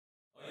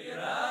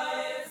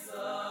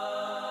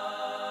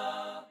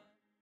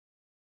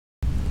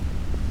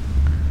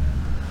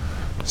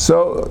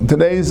So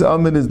today's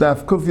amud is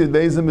daf kuf yud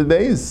beis amud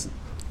beis,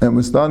 and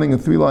we're starting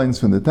at 3 lines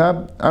from the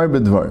top. Arba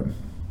dvarim.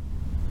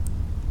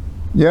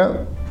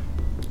 Yeah.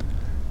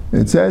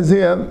 It says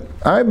here,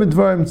 Arba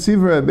dvarim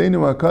tziva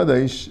Rabbeinu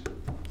HaKadosh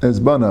as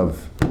banav.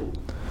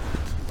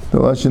 The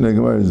lashon of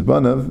Gemara is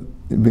banav.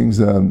 It brings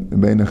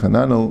Rabbeinu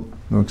Chananel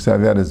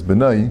Nuksavyat as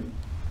benai.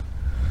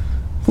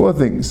 4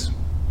 things.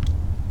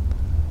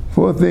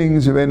 4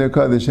 things Rabbeinu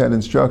HaKadosh had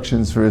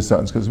instructions for his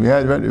sons, because we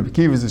had Rabbi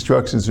Kiva's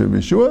instructions for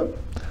Yeshua,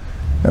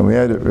 and we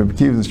had Rabbi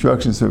Kiva's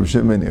instructions for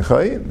Shimon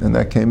Yochai, and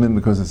that came in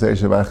because of Seir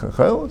Shabbat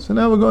Chachel. So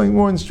now we're going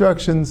more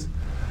instructions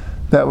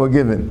that were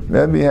given.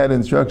 Rabbi had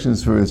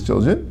instructions for his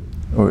children,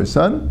 or his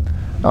son.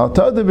 Al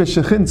Tada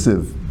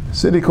b'Shechinsiv, a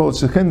city called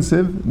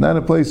Shechinsiv, not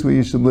a place where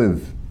you should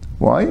live.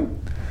 Why?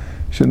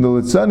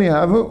 Shendulitzani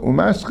hava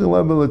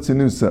umashchila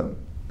b'letzinusa.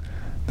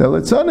 They're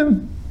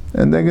litzanim,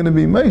 and they're going to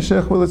be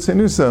meishech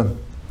b'letzinusa.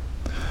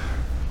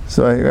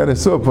 So I got a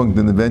sore point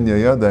in the Ben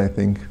Yoyada, I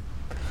think,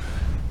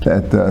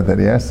 that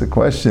he asked the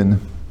question: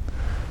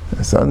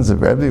 the sons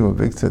of Rabbi were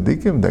big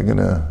tzaddikim.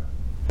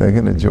 They're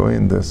gonna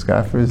join the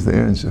scoffers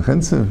there in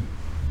Shechinsiv.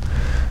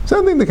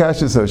 So I think the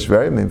kasha is so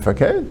shver. I mean,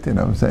 fakert. You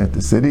know, what I'm saying, if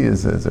the city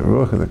is a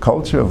ruach of the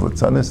culture of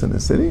litzanis in the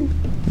city,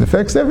 it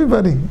affects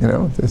everybody. You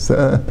know, that's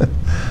the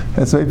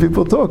way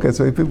people talk. That's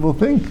the way people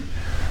think.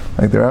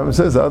 Like the Rabbi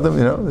says, Adam,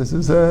 you know, this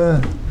is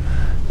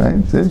right?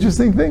 It's an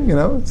interesting thing, you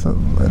know.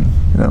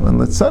 And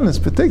litzanis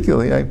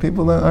particularly,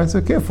 people aren't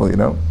so careful, you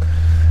know.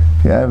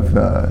 If you have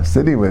a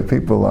city where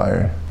people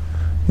are,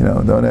 you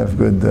know, don't have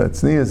good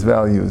tznius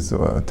values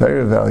or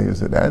Torah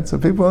values or that, so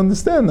people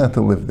understand not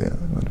to live there.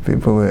 But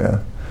people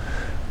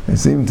they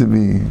seem to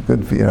be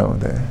good for, you know,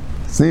 the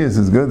tznius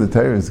is good, the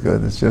Torah is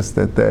good. It's just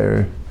that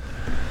the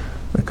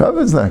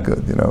cover's not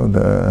good, you know.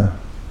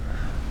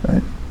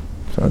 Right?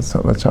 So it's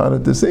so much harder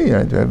to see.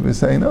 Right? Rabbi is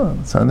saying, no,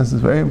 tznius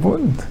is very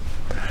important.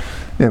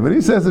 Yeah, but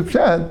he says a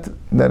pshat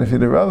that if you're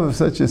the Rav of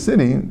such a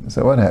city,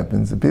 so what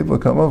happens? The people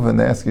come over and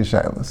they ask you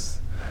shaylas.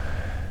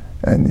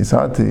 And it's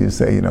hard to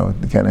say, you know,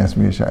 you can't ask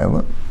me a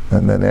shayla.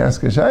 And then they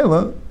ask a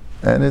shayla,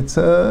 and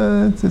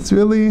it's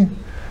really,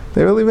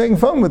 they're really making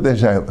fun with their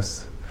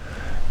shaylas.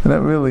 They're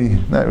not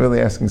really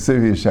asking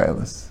serious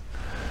shaylas.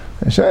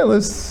 And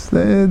shaylas,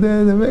 they're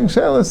making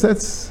shaylas,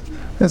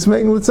 that's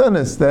making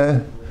litzanis.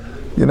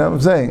 You know what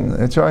I'm saying?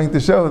 They're trying to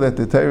show that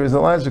the Torah is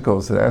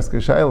illogical, so they ask a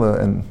shayla,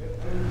 and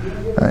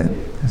right?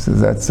 He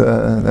says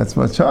that's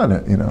much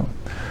harder, you know.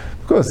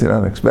 Of course, you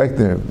don't expect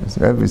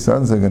every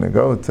sons are going to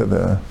go to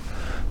the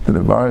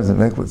bars and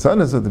make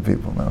litzanis with the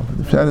people now. But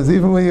the pshat is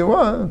even where you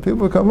are,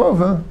 people come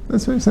over.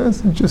 That's what he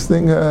says.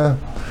 Interesting. Not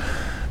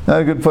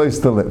a good place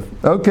to live.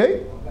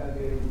 Okay.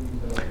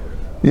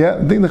 Yeah,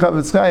 I think the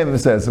Chavetz Chaim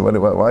says,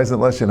 why is it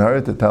lashon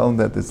hara to tell him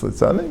that it's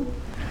litzanim?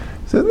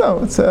 He says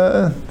no. It's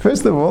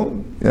first of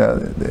all, yeah,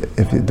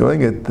 if you're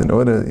doing it in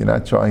order, you're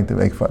not trying to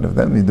make fun of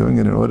them. You're doing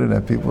it in order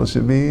that people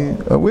should be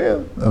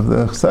aware of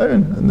the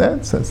chsaron and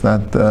that. So it's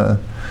not.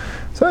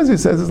 So as he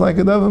says, it's like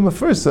a davar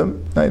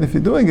mefursim. Right? If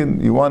you're doing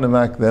it, you want to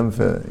mark them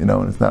for, you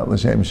know, and it's not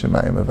l'shem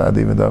shemayim. Avad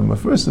even davar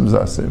mefursim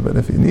zaser. But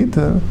if you need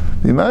to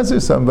be mazer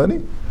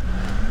somebody,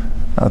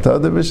 I'll tell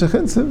the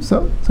b'shechinsim.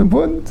 So it's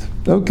important.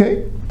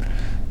 Okay.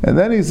 And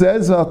then he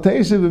says, "Al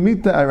teisha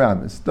v'mita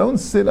aramis." Don't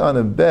sit on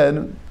a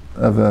bed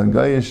of a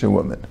gayish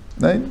woman.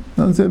 Right?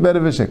 Don't sit on a bed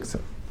of a shiksa.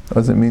 What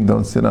does it mean?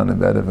 Don't sit on a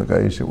bed of a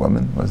gayish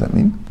woman. What does that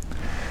mean?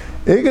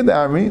 Igad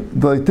armi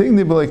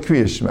d'leitigni b'lei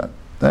kriyishma.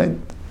 Right?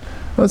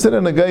 Don't sit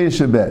on a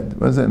gayish bed.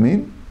 What does that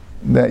mean?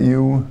 That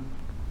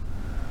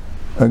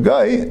a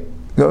guy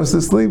goes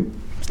to sleep.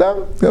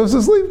 Stop. Goes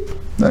to sleep.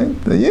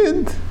 Right? The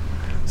yid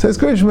says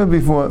kriyishma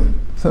before.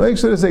 So make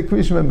sure to say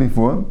kriyishma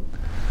before.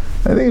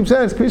 I think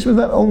kriyishma is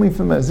not only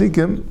for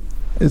mazikim.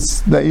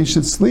 It's that you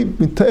should sleep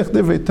mitech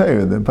divrei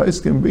Torah. The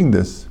Pesachim can bring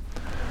this.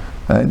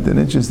 Right? And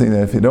interesting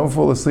that if you don't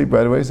fall asleep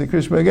right away, say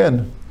kriyishma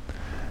again.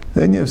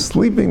 Then you're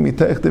sleeping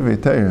mitech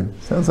divrei Torah.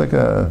 Sounds like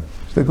a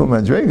shtickle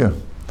madrega.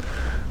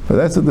 But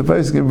that's what the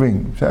Pesachim can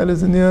bring. Pshat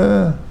is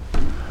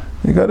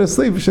you got to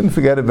sleep. You shouldn't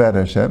forget about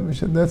Hashem.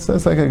 That's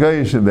like a guy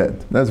you should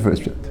bet. That's the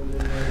first pshat.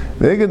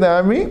 Ve'egad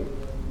armi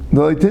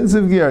the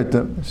leitinsiv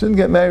giyarta. Shouldn't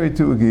get married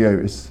to a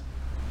giyaris.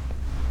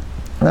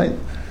 Right?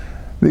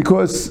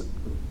 Because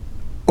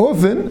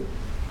often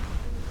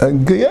a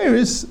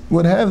giyaris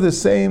would have the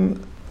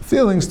same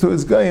feelings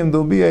towards gayim.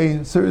 There'll be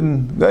a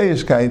certain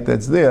gayishkeit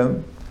that's there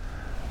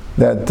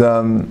that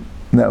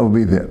will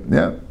be there.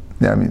 Yeah.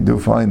 I mean, do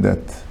find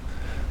that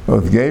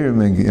both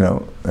gayrim and, you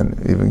know, and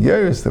even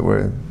giyaris that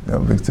were, you know,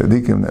 big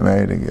tzaddikim that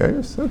married a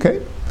giyaris.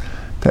 Okay.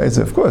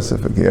 Of course,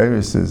 if a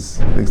giyaris is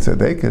big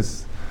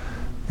tzaddikis,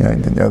 yeah,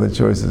 and then the other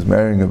choice is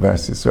marrying a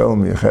Bas Yisrael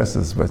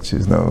miyacheses, but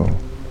she's no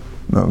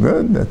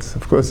good. That's,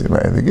 of course, you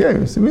marry the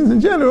giyaris. It means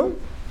in general,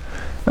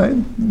 right?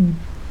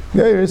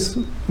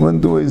 Giyaris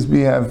wouldn't always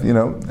have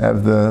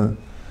the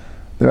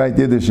right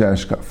Yiddish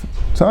ashkaf.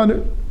 It's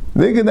harder.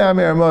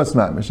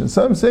 And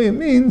some say it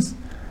means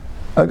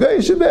a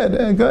gayish bed,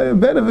 a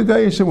bed of a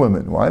gayish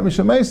woman. Why?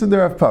 Mishamaisa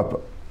derav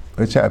papa,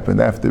 which happened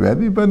after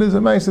Rabbi, but there's a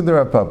maisa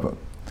derav papa.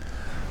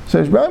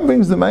 So Rabbi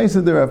brings the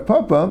maisa derav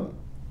papa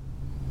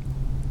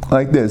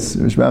like this.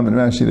 Rishbam and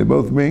Rashi, they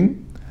both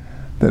bring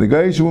that a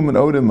Goyish woman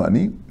owed him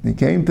money. He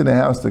came to the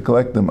house to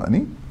collect the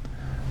money,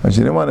 but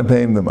she didn't want to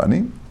pay him the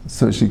money,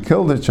 so she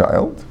killed a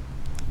child.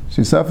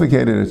 She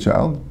suffocated a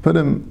child, put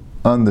him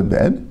on the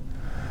bed.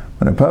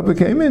 When her papa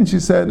came in, she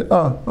said,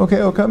 "Oh, okay,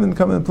 come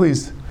in,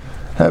 please,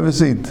 have a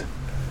seat."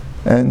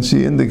 And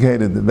she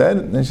indicated the bed,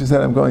 and she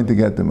said, "I'm going to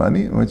get the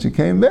money." And when she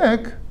came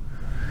back,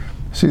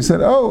 she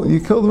said, "Oh, you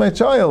killed my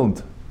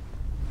child."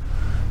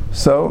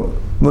 So,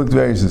 looked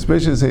very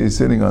suspicious. He's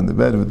sitting on the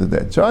bed with the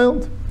dead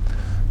child,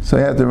 so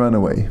he had to run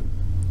away.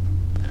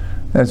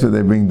 That's what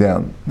they bring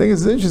down. I think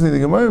it's interesting, the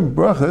Gemara in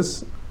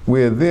Brachas,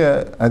 where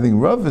there, I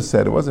think Rav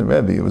said, it wasn't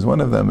Rabbi, it was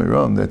one of them,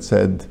 Aharon, that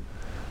said,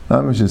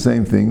 Amish, the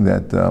same thing,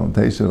 that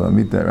Teisha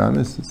Lamita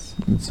Ramis, it's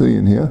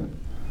Mitsuyin here,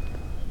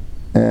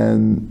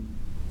 and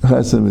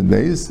Chasam and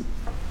Beis,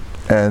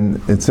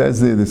 and it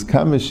says there, this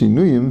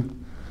Kamashinuyim,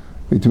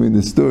 between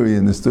the story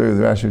and the story of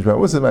the Rashi Mishpat.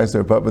 What's the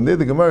Meister Papa? And there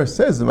the Gemara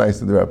says the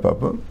Meister of the Rav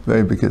Papa,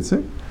 very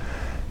bekitzer.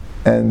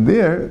 And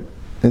there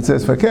it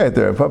says Faket,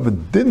 the Rav Papa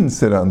didn't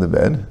sit on the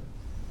bed.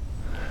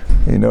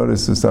 He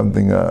noticed there's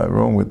something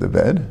wrong with the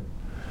bed,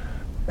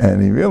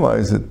 and he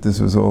realized that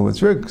this was all a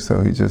trick.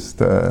 So he just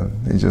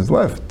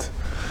left,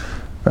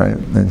 right?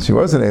 And she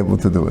wasn't able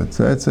to do it.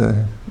 So that's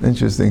an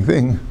interesting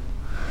thing.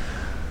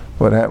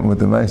 What happened with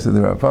the Meister of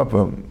the Rav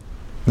Papa?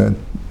 That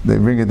they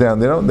bring it down.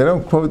 They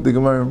don't quote the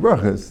Gemara in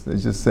Brachas. They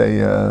just say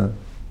they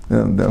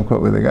don't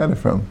quote where they got it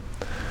from.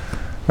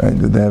 Right?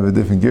 Did they have a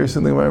different gears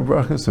in the Gemara in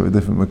Brachas or a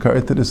different makar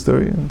to the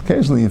story? And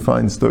occasionally you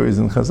find stories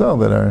in Chazal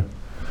that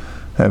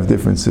have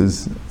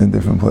differences in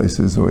different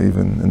places, or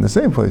even in the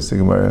same place. The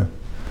Gemara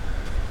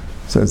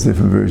says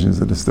different versions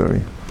of the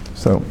story.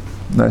 So,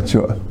 not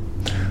sure.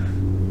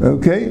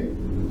 Okay.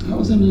 How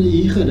is it an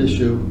Yichud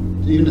issue,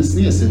 even a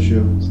Sneas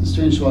issue? It's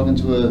strange to walk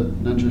into a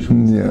non-Jewish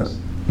woman's house.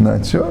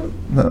 Not sure.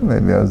 No,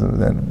 maybe I was over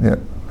there. Yeah,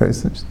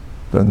 passage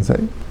doesn't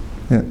say.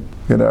 Yeah,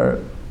 Gedara.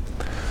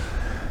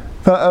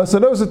 So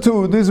those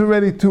are these are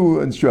already two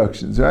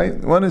instructions, right?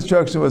 One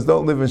instruction was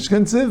don't live in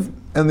Shkinsiv,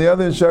 and the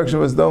other instruction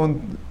was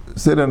don't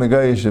sit on a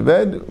Gayish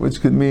bed, which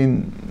could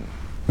mean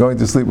going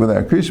to sleep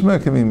without Krishma,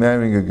 it can mean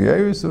marrying a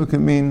Gayish, so it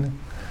can mean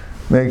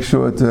make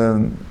sure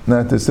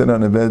not to sit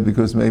on a bed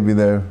because maybe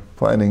they're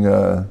planning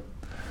on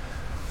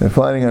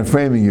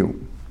framing you.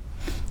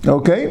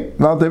 Okay,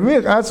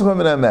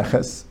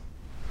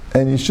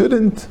 and you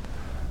shouldn't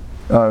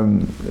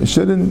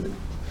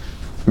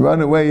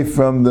run away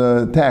from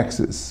the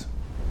taxes.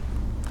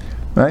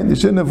 Right? You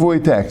shouldn't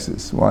avoid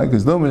taxes. Why?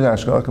 Because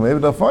maybe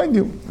they'll find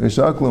you. We're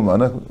called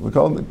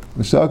the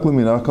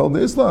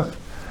Islach,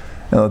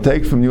 and they'll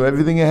take from you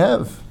everything you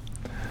have,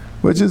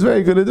 which is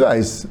very good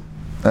advice.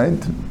 Right?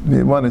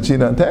 You want to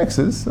cheat on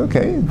taxes,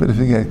 okay, but if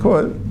you get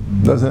caught,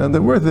 it doesn't end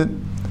up worth it.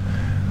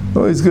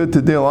 Always good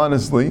to deal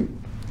honestly.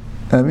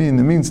 I mean,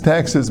 it means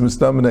taxes,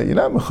 that you're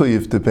not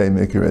mechuyev to pay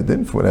Mikra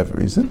Edin for whatever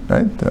reason,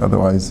 right?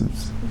 Otherwise,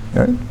 it's,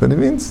 right? But it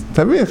means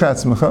Tavriach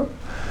Atzmacha,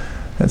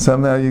 and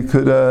somehow you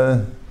could,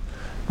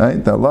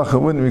 right? The halacha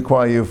wouldn't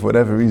require you for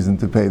whatever reason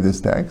to pay this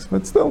tax,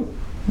 but still,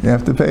 you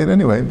have to pay it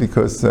anyway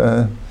because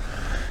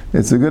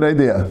it's a good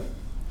idea.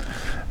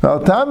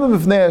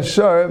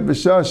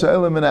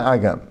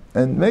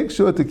 And make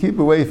sure to keep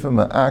away from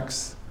an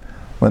axe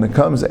when it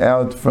comes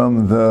out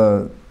from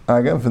the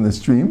agam, from the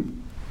stream,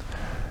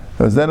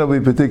 because then it'll be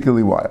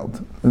particularly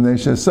wild. And they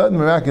should sudden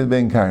miracle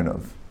being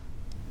karnov.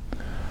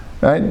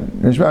 Right?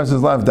 Rishbam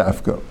says lav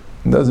dafka.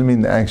 It doesn't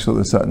mean the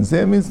actual sudden.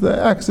 It means the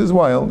axe is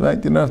wild, right?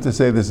 You don't have to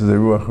say this is a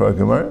ruach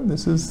ragamar.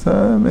 This is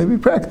maybe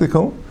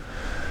practical.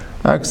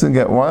 Axe can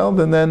get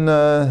wild, and then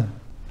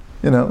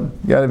you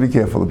got to be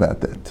careful about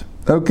that.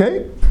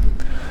 Okay.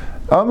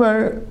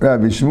 Amar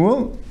Rabbi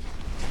Shmuel.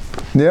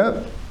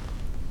 Yeah.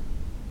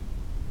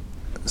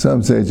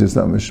 Some say just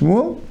Amar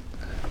Shmuel.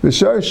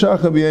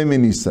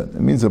 It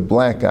means a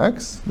black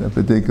ox, they're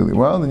particularly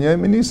wild, and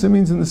Yom Nisa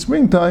means in the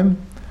springtime,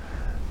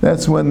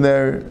 that's when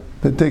they're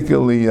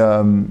particularly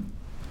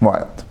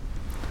wild.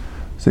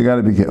 So you got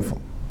to be careful.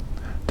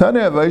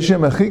 You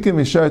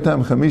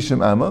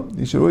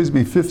should always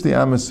be 50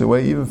 amas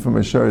away, even from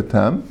a shar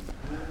tam,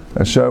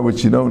 a shar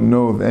which you don't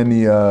know of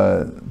any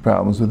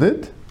problems with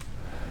it,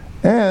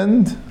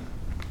 and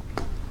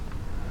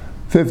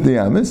 50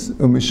 amas,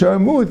 umishar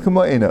mu'ud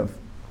kama enav.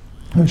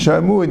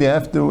 Shar mu'ud, you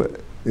have to,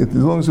 as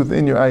long as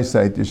within your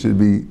eyesight, you should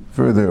be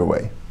further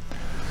away.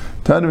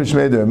 Even if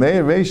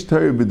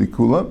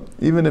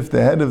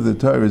the head of the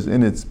tar is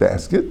in its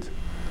basket,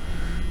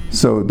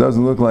 so it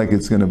doesn't look like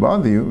it's going to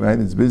bother you, right?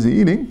 It's busy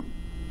eating.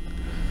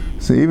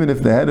 So even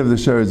if the head of the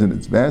shar is in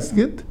its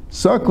basket,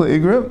 sakla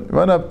igra,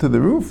 run up to the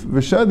roof,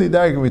 v'shadi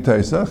dagam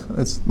v'taisach.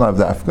 That's not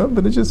dafka,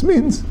 but it just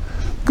means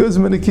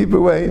guzman to keep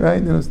away,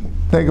 right?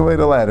 Take away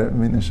the ladder. I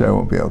mean, the shar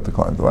won't be able to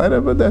climb the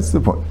ladder, but that's the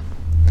point.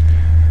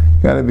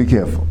 Got to be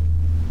careful.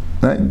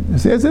 Right?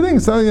 See, that's the thing.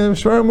 Some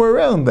shvarim were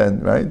around then,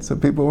 right? So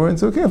people weren't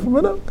so careful.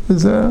 But no,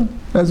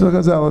 that's what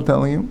Chazal are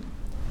telling you.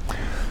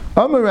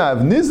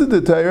 Amarav nizad the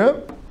Torah,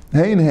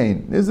 hein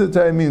hein. Nizad the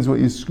Torah means what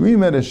you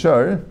scream at a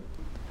shar,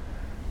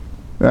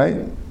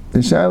 right?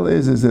 The shal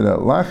is it a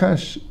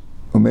lachash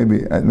or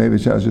maybe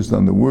it shouts just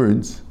on the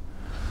words,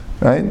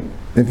 right?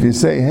 If you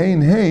say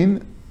hein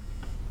hein,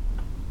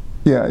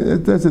 yeah,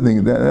 that's the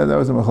thing. That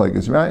was a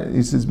machlekes, right?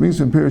 He says brings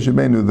from Pirush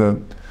Rabbeinu.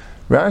 The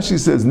Rashi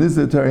says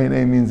nizda tar hein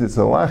hein means it's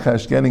a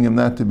lachash, getting him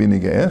not to be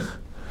negeich,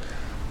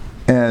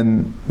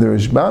 and the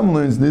Rashbam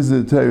learns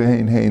nizda tar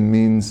hein hein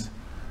means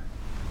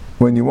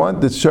when you want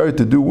the shar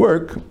to do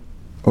work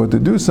or to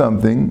do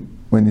something,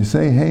 when you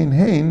say hein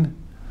hein,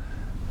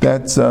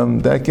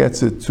 that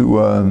gets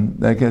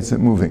it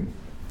moving.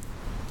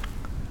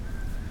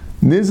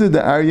 Nizda de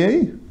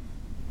aryeh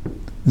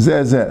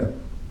zeh.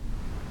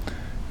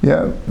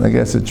 Yeah, I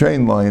guess a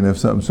train line of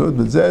some sort,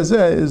 but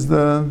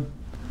zeh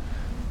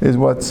is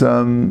what's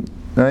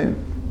right.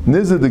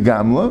 Nizda de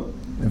gamla.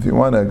 If you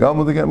want a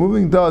gamla to get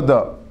moving,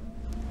 da.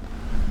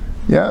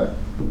 Yeah.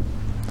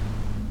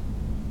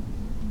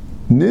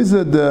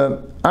 Nizda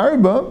de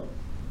arba,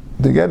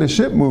 to get a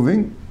ship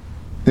moving,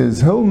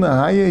 is hilna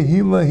haya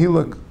hila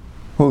hilak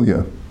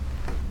hulya.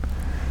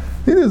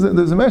 There's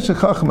a Meshech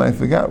Chacham, I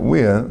forgot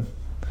where,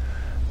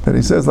 but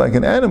he says like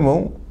an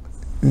animal,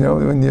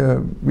 when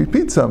you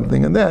repeat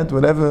something and that,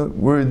 whatever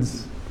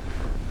words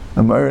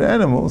are an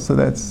animal, so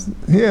that's,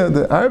 here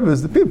the arba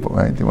is the people,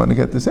 right? You want to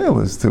get the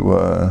sailors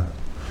to,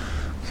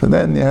 so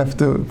then you have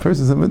to, first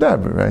is a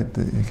medaber, right?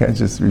 You can't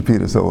just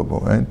repeat a syllable,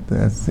 right? You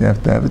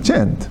have to have a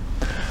chant.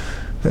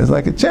 There's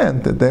like a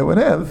chant that they would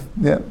have,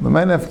 yeah,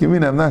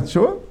 I'm not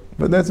sure,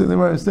 but that's what they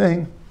were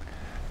saying.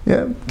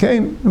 Yeah,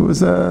 Cain, it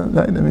was,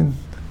 right, I mean,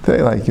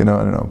 they like, I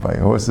don't know, by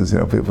horses,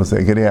 people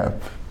say, giddy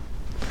up.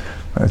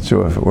 Not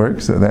sure if it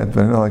works or that,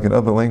 but like in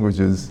other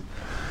languages,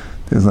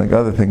 there's like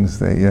other things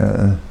they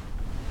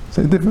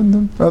say different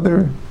than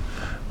other,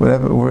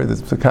 whatever word,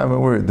 it's a common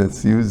word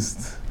that's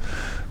used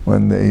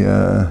when they,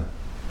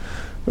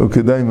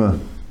 ukadaima.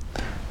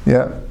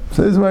 Yeah,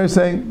 so this is why I'm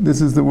saying,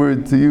 this is the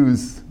word to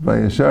use by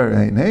Yashar,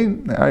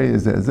 hein, Ari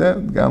is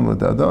zeh, gamla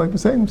da, like we're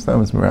saying,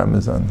 Stamas Maram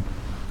is on.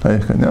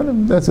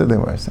 That's what they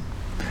were saying.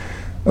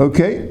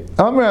 Okay,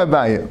 Amr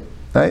Abaya,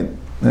 right?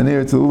 And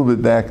here it's a little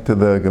bit back to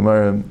the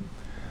Gemara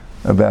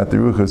about the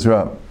Ruchas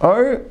Ra.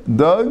 Ar,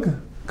 Dog,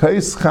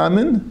 Kais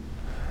Chamin,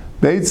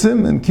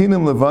 Beitzim, and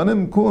Kinam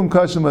Levanim, Kulam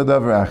Kashim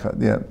Adavar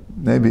Achad. Yeah,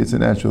 maybe it's a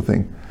natural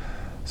thing.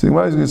 So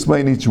Gemara is going to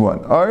explain each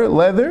one. Ar,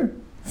 leather,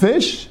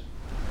 fish,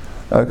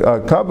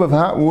 a cup of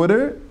hot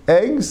water,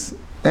 eggs,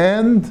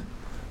 and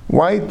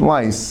white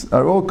lice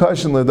are all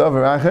Kashim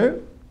Adavar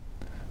Achad.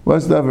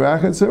 What's Davar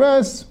Achad?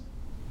 Saras.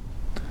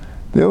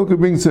 They all could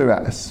bring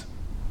saras.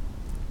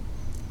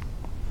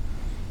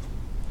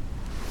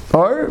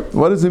 Or,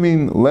 what does it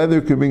mean,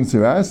 leather could bring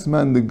saras?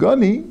 Man the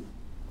gani,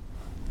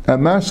 a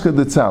mashka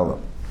de tzala.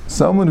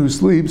 Someone who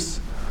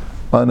sleeps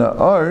on a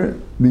ar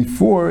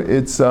before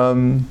it's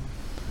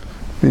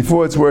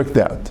worked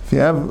out. If you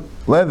have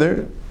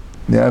leather,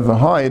 you have a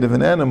hide of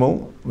an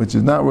animal, which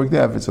is not worked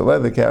out. If it's a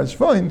leather couch,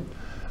 fine.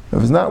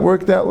 If it's not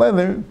worked out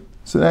leather,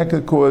 so that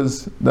could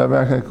cause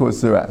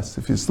saras.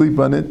 If you sleep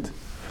on it,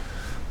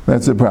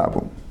 that's a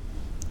problem.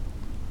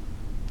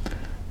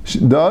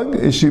 Dog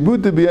is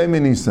shibuta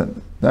b'yayim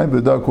nisan. I have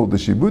a dog called the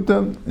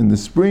shibuta in the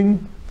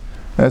spring.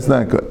 That's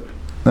not good.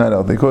 Not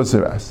healthy. Cause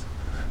saras.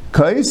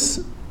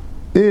 Kais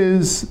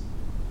is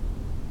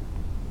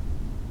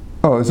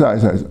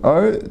sorry.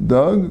 Our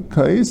dog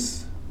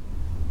kais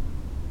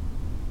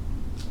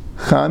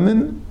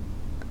chamin.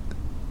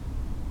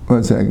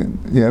 1 second.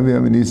 Yeah,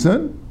 b'yayim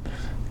nisan.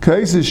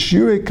 Kais is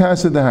shirei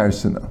kasa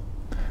deharsana.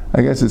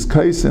 I guess it's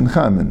kais and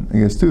chamin. I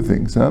guess two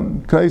things.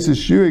 Kais is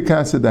shirei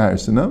kasa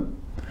deharsana.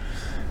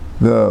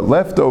 The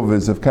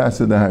leftovers of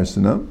kasa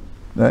deharsana,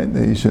 right,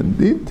 that you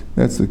shouldn't eat.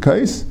 That's the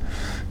kais.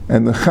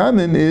 And the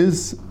chamin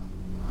is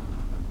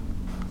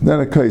not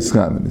a kais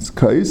chamin. It's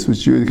kais, which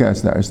shirei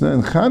kasa deharsana.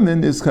 And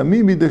chamin is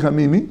chamimi de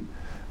chamimi,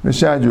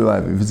 v'shadru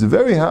lavi. If it's a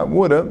very hot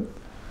water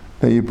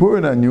that you pour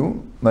it on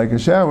you, like a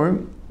shower,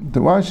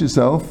 to wash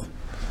yourself,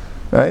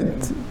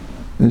 right?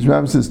 The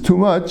Rabbi says too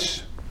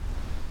much,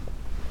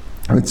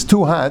 if it's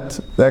too hot,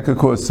 that could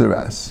cause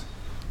saras.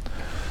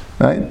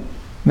 Right?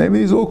 Maybe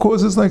these all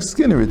causes like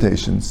skin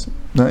irritations.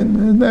 Right? A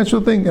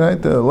natural thing,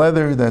 right? The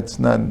leather, that's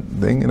not a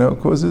thing,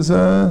 causes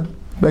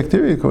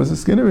bacteria,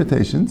 causes skin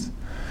irritations.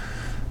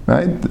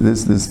 Right?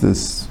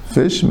 This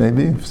fish,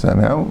 maybe,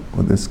 somehow,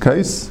 or this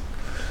kais,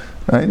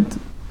 right?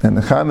 And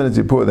the chamin, as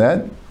you pour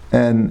that,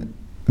 and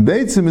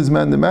beitzim is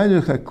man the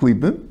magic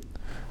haklipim,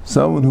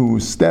 someone who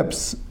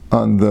steps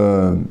on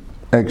the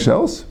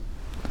eggshells,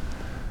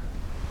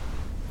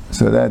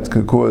 so that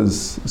could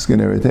cause skin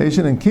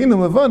irritation. And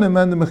kinam levanim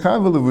and the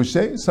mechavel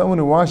levushay, someone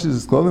who washes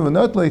his clothing, will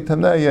not like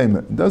tamna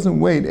yema, doesn't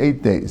wait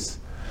 8 days.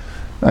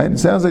 Right? It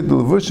sounds like the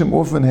levushim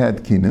often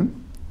had kinam,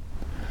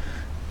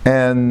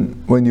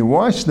 and when you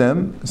wash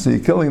them, so you're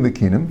killing the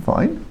kinam,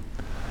 fine,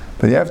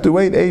 but you have to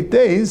wait 8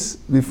 days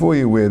before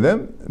you wear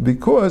them,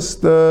 because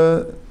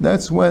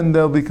that's when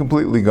they'll be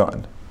completely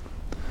gone.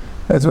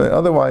 That's why,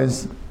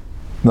 otherwise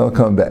they'll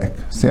come back.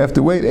 So you have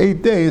to wait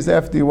 8 days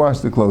after you wash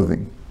the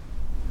clothing.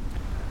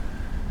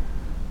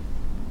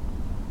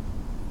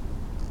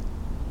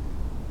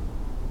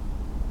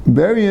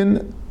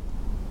 Barian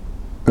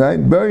Right?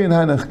 Burian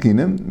hanach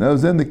kinim. Now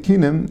then the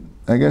kinim,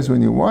 I guess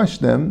when you wash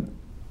them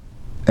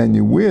and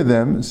you wear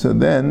them, so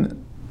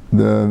then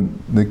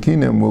the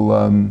kinim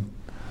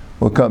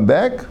will come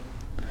back.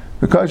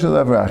 Because you'll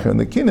have racha. And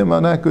the kinim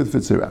are not good for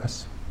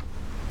tziras.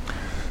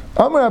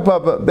 Amar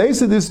Papa,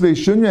 based on this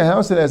Beishunya, a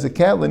house that has a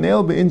cat,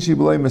 l'neil be'inchi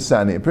b'loi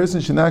masani. A person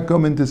should not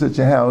come into such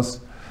a house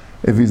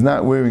if he's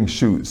not wearing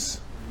shoes.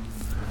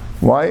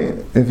 Why?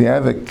 If you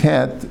have a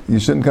cat, you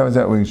shouldn't come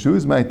without wearing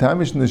shoes. My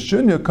tamish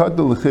neshunya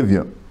kadul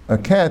l'chivya. A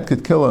cat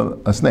could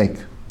kill a snake.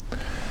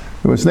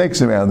 There were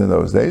snakes around in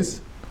those days.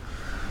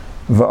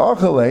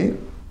 Va'achalei,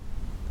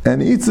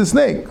 and he eats the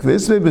snake.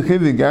 V'isvei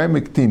b'chivya gar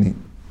miktini.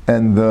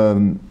 And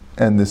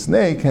the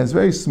snake has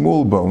very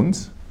small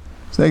bones.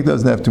 Snake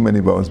doesn't have too many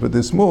bones, but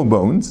they're small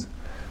bones,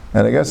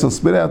 and I guess he'll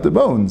spit out the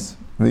bones.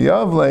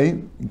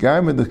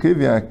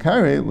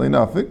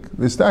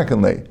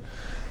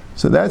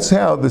 So that's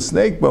how the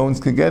snake bones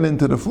could get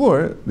into the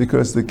floor,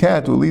 because the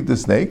cat will eat the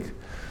snake,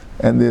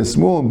 and there's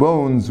small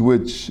bones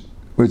which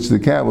the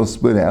cat will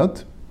split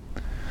out,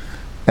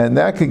 and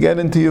that could get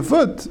into your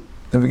foot.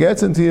 If it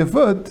gets into your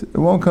foot, it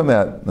won't come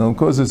out. It'll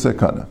cause a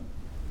sakana.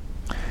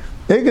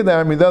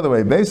 The other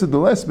way, based on the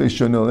less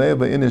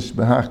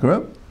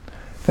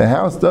if the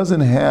house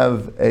doesn't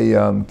have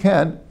a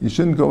cat, you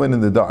shouldn't go in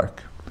the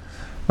dark.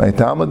 The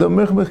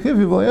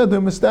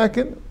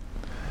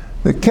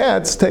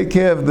cats take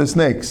care of the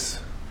snakes.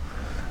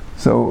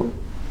 So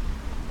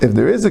if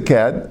there is a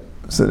cat,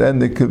 so then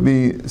there could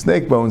be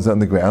snake bones on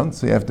the ground,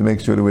 so you have to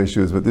make sure to wear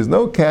shoes. But there's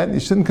no cat, you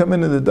shouldn't come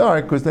in the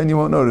dark, because then you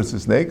won't notice the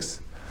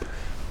snakes,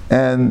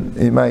 and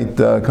it might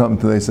come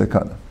to the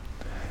sakana.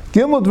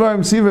 Gimel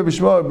Dvarim Siva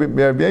B'Shmuel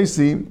Rabbi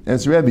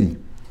as Rabbi.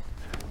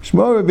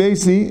 Shmuel Rabbi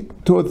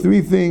taught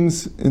three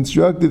things,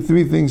 instructed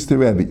three things to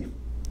Rabbi.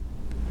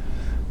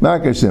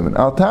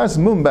 Altas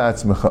mum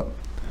ba'atzmecha.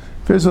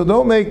 First of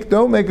all,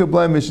 don't make a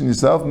blemish in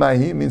yourself.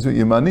 Mahi means with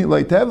your money.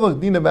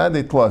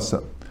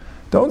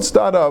 Don't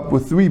start up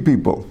with three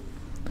people.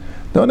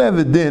 Don't have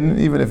a din,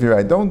 even if you're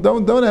right.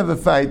 Don't have a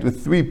fight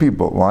with three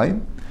people. Why?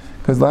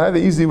 Because they'll have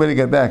an easy way to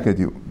get back at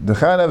you.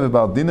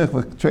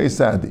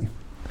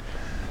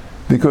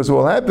 Because what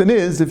will happen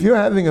is, if you're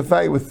having a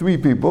fight with three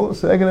people,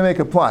 so they're going to make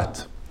a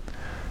plot.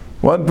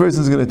 One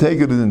person's going to take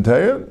it his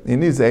entire, he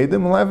needs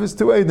Eidim, he'll have his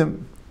two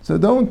Eidim. So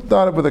don't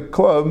start up with a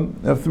club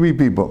of three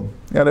people.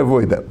 You got to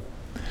avoid them.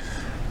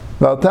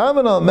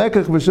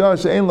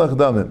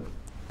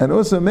 And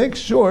also make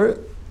sure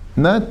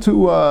not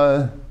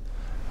to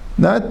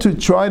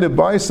try to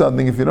buy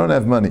something if you don't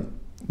have money.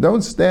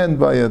 Don't stand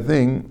by a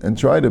thing and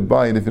try to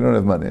buy it if you don't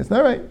have money. It's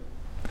not right.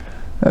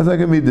 That's not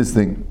going to be this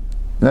thing.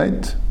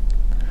 Right?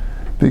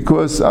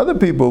 Because other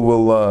people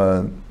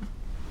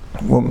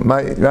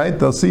right?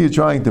 They'll see you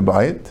trying to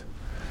buy it,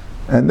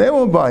 and they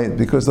won't buy it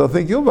because they'll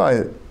think you'll buy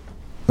it.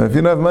 But if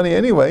you don't have money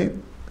anyway,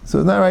 so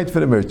it's not right for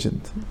the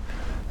merchant.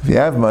 If you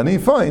have money,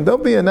 fine.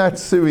 Don't be a not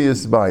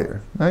serious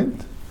buyer, right?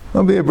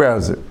 Don't be a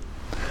browser.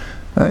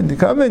 Right? You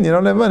come in, you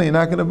don't have money, you're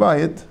not going to buy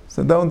it,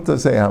 so don't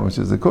say how much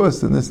is the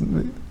cost and this.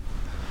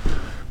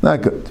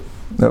 Not good.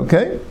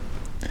 Okay?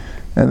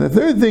 And the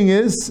third thing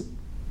is,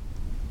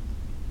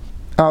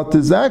 al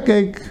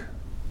tizakek.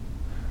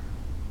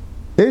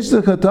 If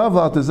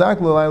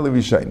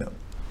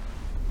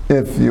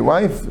your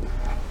wife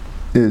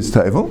is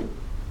taivel,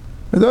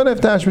 you don't have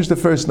tashmish the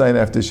first night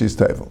after she's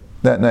taivel,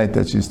 that night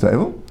that she's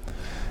taivel.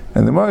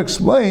 And the Gemara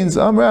explains,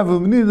 we're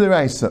talking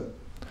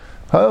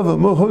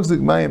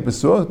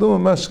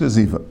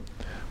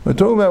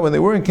about when they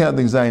weren't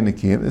counting Zayin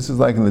Nikim. This is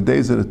like in the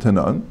days of the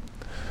Tanan.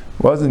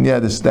 Wasn't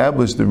yet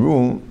established the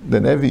rule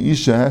that every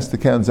Isha has to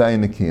count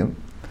Zayin Nikim.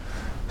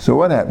 So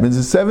what happens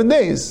is 7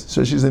 days.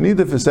 So she's in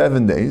Nida for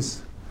 7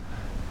 days.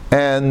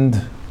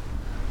 And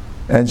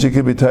she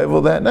could be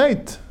taivel that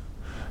night.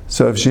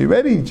 So if she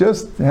already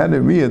just had a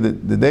riyah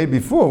the day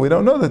before, we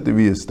don't know that the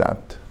riyah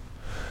stopped.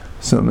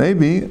 So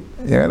maybe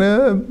you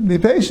gotta be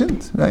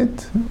patient,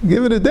 right?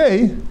 Give it a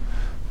day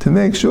to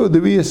make sure the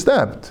riyah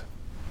stopped.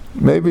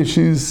 Maybe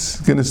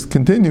she's going to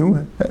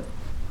continue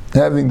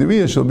having the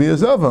riyah, she'll be a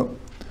zava.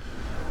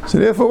 So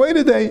therefore, wait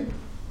a day,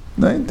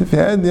 right? If you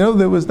had,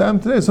 there was dam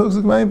today, so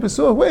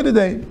wait a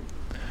day.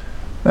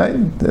 Right?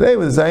 Today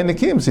with Zayin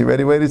Nikim, so he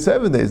already waited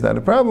 7 days, not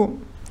a problem.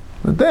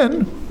 But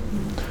then,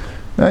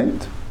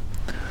 right?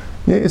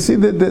 Yeah, you see,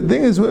 the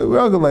thing is, we're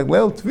all going like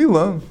Leil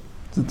Tvila,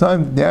 it's the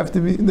time you have to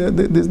be, in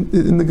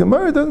the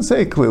Gemara it doesn't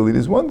say it clearly.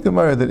 There's one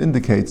Gemara that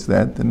indicates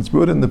that, and it's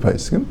brought in the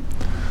Pesachim.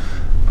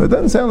 But it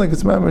doesn't sound like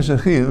it's Mamash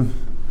Achiv,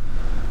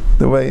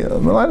 the way, a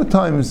lot of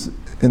times,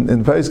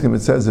 in Pesachim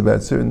it says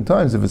about certain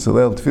times, if it's a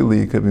Leil Tvila,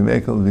 you could be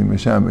Mekel, be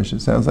Meshamish.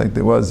 It sounds like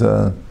there was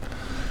a,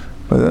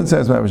 but it doesn't say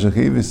it's Mamash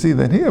Achiv. You see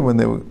that here, when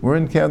they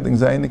weren't counting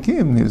Zayin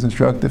Nikim, he was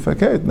instructed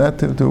Fakert, not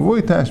to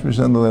avoid Tashmish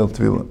on the Leil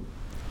Tvila.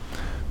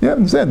 Yeah,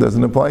 I'm saying it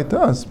doesn't apply to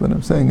us, but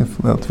I'm saying if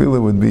Leil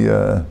Tvila would be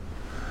a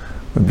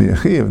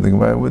chiv, the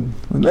Gemara would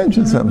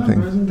mention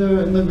something. Isn't there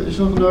in the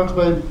Shulchan Aruch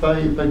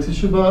by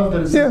Tisha B'Av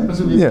that it's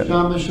supposed to be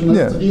Shamish and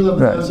Leil Tvila,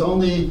 but that's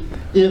only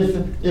if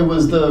it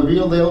was the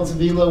real Leil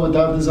Tvila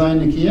without the Zayin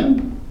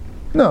Nikim?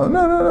 No.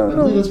 I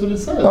believe that's what it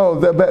says. Oh,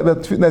 no,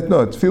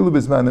 tefillah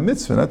b'zman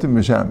ha-mitzvah, not to be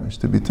mishamish,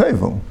 to be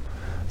tevel.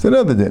 It's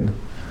another din.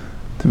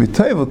 To be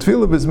tevel,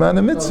 tefillah b'zman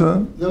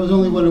ha-mitzvah. That was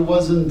only when it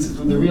wasn't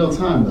the real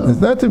time, though.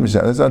 It's not to be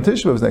mishamish. It's on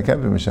Tisha B'Av, that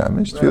can't be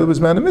mishamish. Tefillah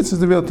b'zman ha-mitzvah is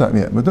the real time,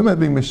 yeah. But don't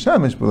being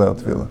mishamish b'leil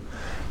tefillah.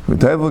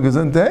 Tevel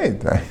gesund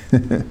date, right?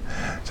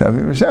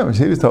 Shavi mishamish.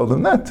 He was told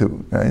him not to,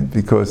 right?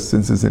 Because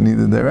since it's a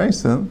needed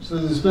deraisa. So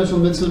there's a special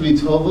mitzvah to be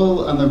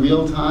tovel on the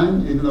real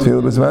time, even though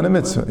tefillah b'zman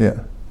ha-mitzvah,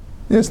 yeah.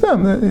 Yes, no,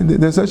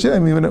 there's such a. I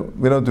mean,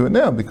 we don't do it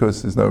now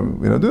because we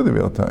don't do the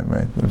real time,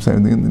 right? I'm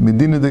saying in the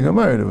Medina de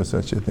Gemara there was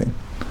such a thing.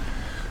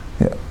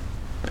 Yeah.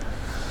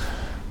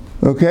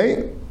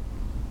 Okay.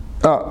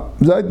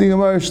 Zayt the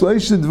Gemara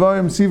Shleish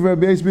Dvarim Siv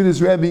Rabbi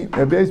Yisbidus Rabbi.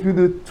 Rabbi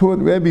Yisbidus taught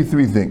Rabbi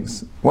three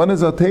things. One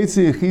is Al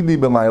Teitzi Yechidi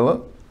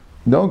B'Layla.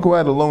 Don't go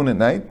out alone at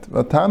night.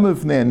 Al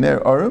Tamav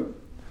Ner Arim.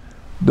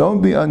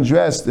 Don't be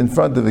undressed in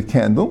front of a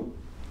candle.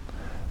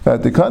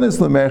 Vatikanis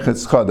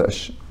LeMerchetz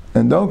Chadash.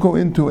 And don't go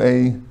into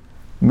a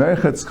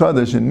Merchetz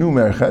Chadash, a new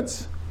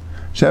Merchetz,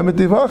 Shemet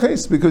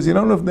Divaches, because you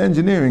don't know if the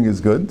engineering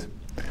is good,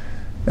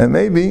 and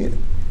maybe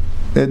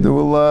it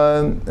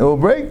will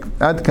break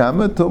ad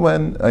kama till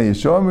when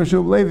Yeshua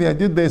Meshuv Levi I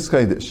did Beis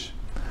Chodesh.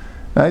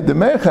 Right, the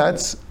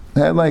Merchetz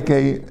had like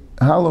a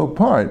hollow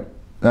part,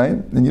 right,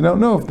 and you don't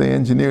know if they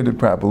engineered it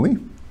properly,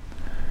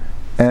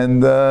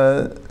 and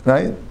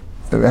right,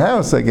 a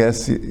house I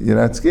guess you're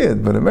not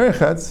scared, but a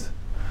Merchetz,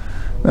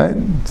 right,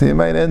 so you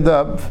might end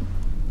up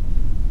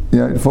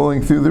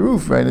falling through the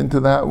roof right into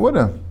the hot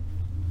water.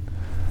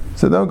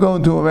 So don't go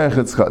into a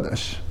Merchetz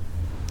Chadash.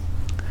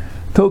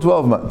 Till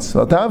 12 months.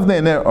 The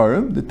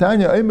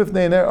Tanya Oimif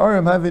Ner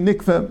Arim have a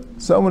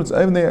nikveh. Someone's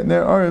Oimif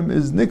Ner Arim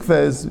is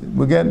nikveh, is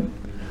again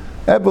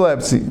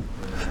epilepsy.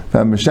 If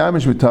I'm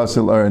Mishamish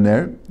Mitasil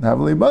Araner, have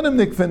a Banim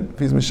nikveh. If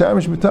he's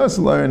Mishamish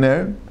Mitasil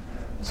Araner,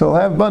 so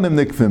he'll have Banim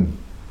nikveh.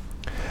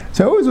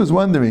 So I always was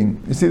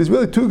wondering, you see, there's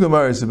really two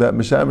Gemaras about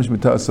Mishamish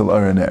Mitasil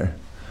Araner.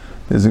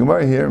 There's a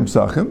Gemara here in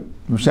Pesachim,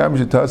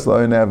 Mishamish Mitasil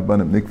Araner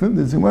Banim nikveh.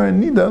 There's a Gemara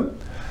in Nida,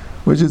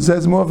 which it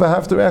says more of a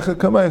haftar echa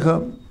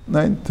kamaycha.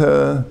 Right?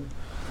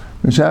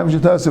 Mishamish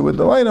Mitasil with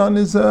the light on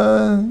is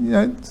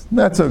it's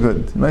not so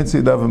good. You might see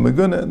Dava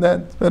Maguna,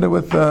 that's better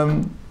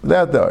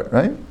without the art,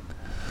 right?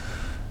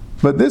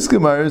 But this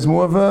Gemara is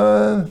more of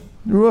a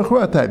Ruach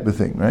Ra type of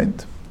thing,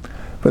 right?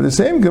 But the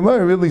same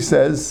Gemara really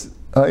says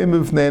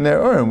Ha'imif Ner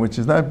Arim, which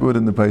is not brought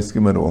in the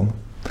Pesachim at all.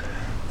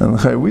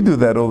 And we do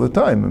that all the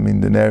time. I mean,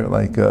 the Ner,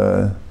 like,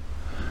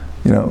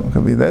 it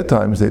could be there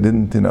times they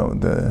didn't, they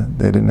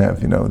didn't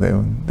have,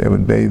 they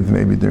would bathe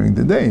maybe during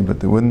the day, but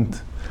they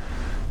wouldn't,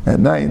 at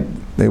night,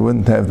 they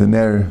wouldn't have the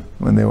Ner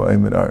when they were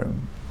Eimid Arim.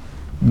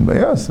 By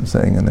us, I'm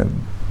saying in the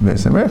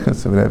Beis HaMerchet,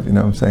 so would have,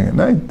 I'm saying at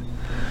night,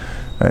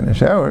 right, in a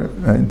shower,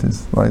 right,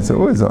 his lights are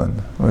always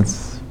on.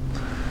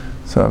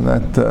 So I'm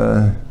not,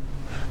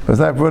 it's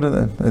not brought in,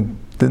 I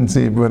didn't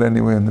see it brought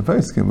anywhere in the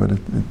Pesachim, but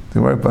the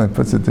Rabbi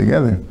puts it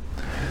together.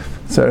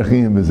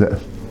 Sarachim Bezeh.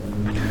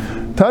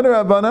 Tana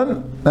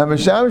Rabbanan,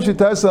 Mishamish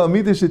Mitasil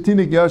Amida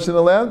Shetinik Yashin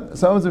Alad.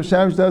 Someone's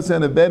Mishamish Mitasil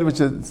on a bed which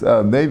is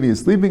baby is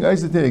sleeping.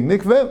 Aisatinik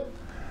Nikveh.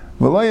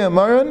 V'laya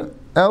Maran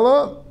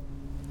Ella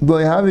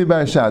V'lihavi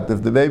Barshat.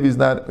 If the baby is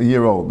not a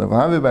year old, if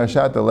V'lihavi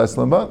Barshat less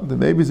lamba, the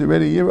baby is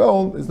already a year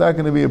old. It's not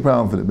going to be a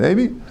problem for the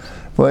baby.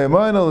 V'laya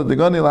Maran Ella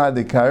Degani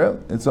Lahadikara.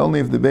 It's only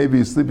if the baby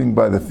is sleeping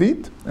by the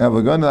feet. And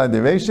V'lagani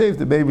Lahadireshe, if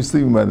the baby is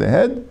sleeping by the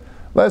head.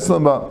 Less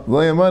lamba.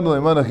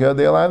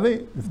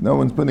 If no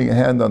one's putting a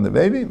hand on the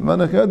baby,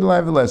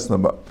 less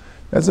lamba.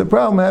 That's a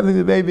problem having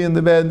the baby in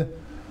the bed.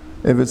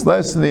 If it's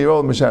less than a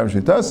year-old, Mishamish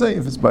Mitase.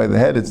 If it's by the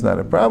head, it's not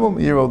a problem.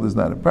 A year-old is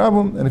not a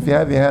problem. And if you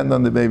have your hand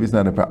on the baby, it's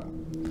not a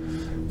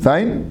problem.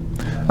 Fine.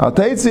 Al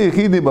Teitzi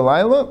Yechidi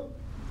B'Layla.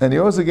 And he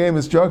also gave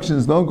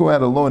instructions: don't go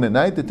out alone at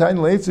night. The Tanya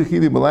Leitzi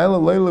Yechidi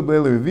B'Layla Leila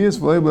B'Leila Revius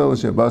V'Leila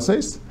B'Leila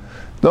Shebases.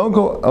 Don't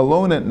go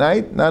alone at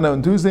night. Not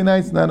on Tuesday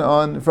nights. Not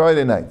on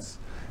Friday nights.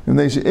 And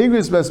they should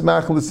Igris Bas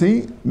Machlis,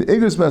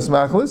 Igris Bas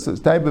Machlis, this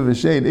type of a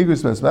shade,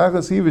 Igris Bas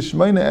Machlis, he was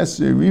Shmeina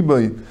Esri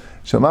Riboy,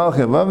 Shamal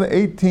Chavava,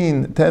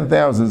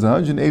 10,000 is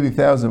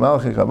 180,000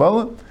 Malchi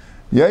Chavala,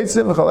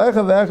 Yaitsev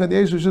Chalecha Vachad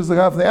Yesh Rishus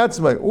L'Chaf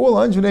Ne'atzmai, all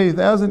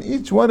 180,000,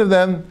 each one of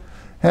them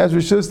has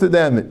Rishus to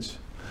damage.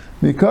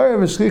 Mikara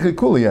V'Shchicha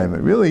Kuli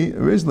Yayma, really,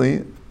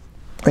 originally,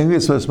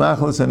 Igris Bas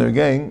Machlis and her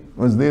gang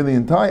was there the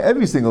entire,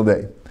 every single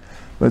day.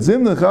 But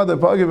Zim L'Chad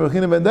Apagi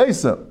V'China Ben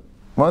Daisa,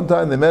 one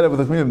time they met up with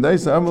the Chachamim ben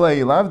Daisa. Amalei,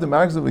 you love the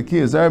marks of the key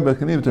as Arab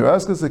Bechanim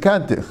Teraskas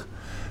Akantich.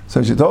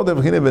 So she told the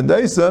Chachamim ben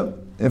Daisa,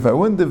 if they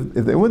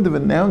wouldn't have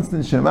announced in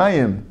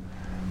Shemayim,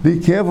 be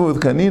careful with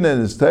Chanina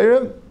and his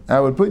Torah, I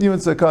would put you in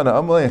Sakana.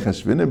 Amalei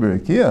Chashvina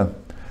Berakia.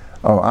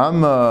 Oh,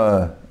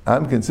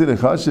 I'm considered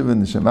Chashiv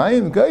in the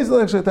Shemayim.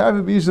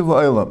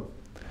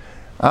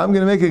 I'm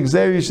going to make a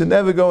Xer, you should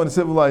never go in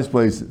civilized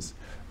places.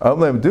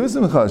 Amalei, do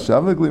some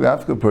Chashavik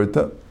Livafka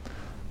Purta.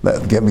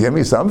 Give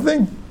me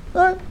something.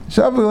 Right.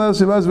 So that's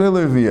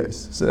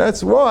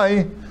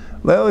why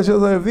Leil Shel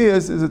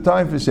Revius is a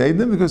time for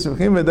Shadim, because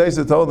Shemchim and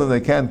Daisa told them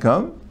they can't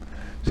come.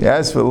 She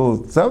asked for a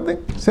little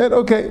something. She said,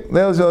 okay,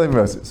 Leil Shel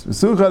Revius.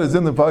 Suchad is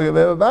in the Pagah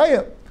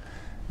Bevabaya.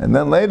 And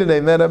then later they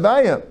met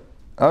Abaya.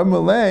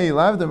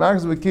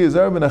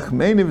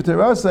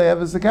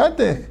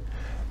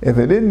 If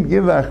I didn't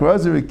give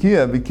Achraza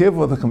Rikia, be careful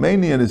with the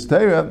Khamenei and his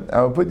Torah,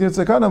 I would put you in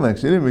Sakanam.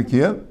 She didn't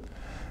Rikia.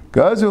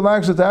 Because you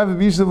like to have a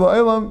Bishav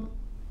Olam,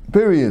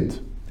 period.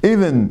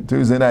 Even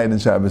Tuesday night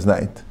and Shabbos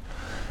night.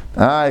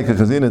 Aye,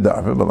 Kachazina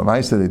Darfa, but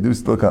I said they do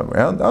still come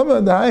around.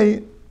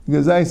 Amadai,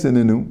 Gazaisa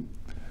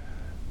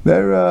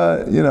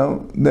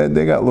they're,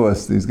 they got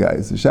lost, these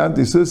guys. Shamti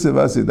Susiv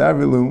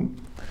Asidavilu.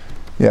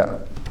 Yeah.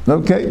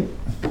 Okay.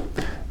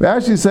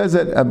 Rashi says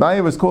that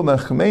Abaye was called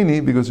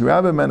Nachmeni because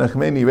Rabbi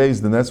Nachmeni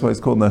raised him. That's why it's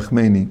called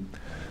Nachmeni.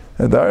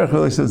 The Aharon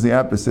really says the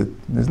opposite.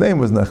 His name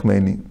was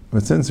Nachmeni.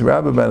 But since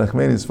Rabbi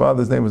Nachmeni's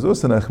father's name was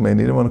also Nachmeni,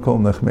 he didn't want to call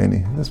him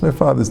Nachmeni. That's my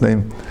father's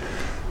name.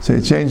 So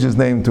he changed his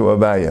name to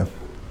Abaye.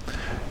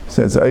 He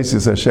says,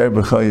 Isis Asher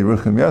B'chai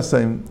Yeruchim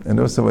Yasem. And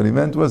also what he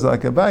meant was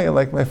like Abaye,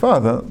 like my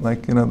father.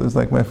 There's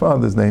like my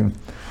father's name.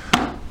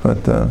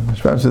 But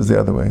Shmuel says the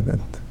other way, that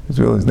his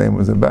real name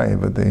was Abaye,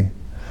 but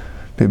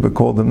people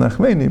called him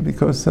Nachmeni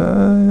because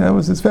that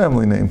was his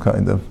family name,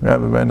 kind of.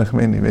 Rabbi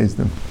Nachmeni raised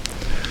him.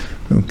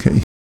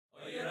 Okay.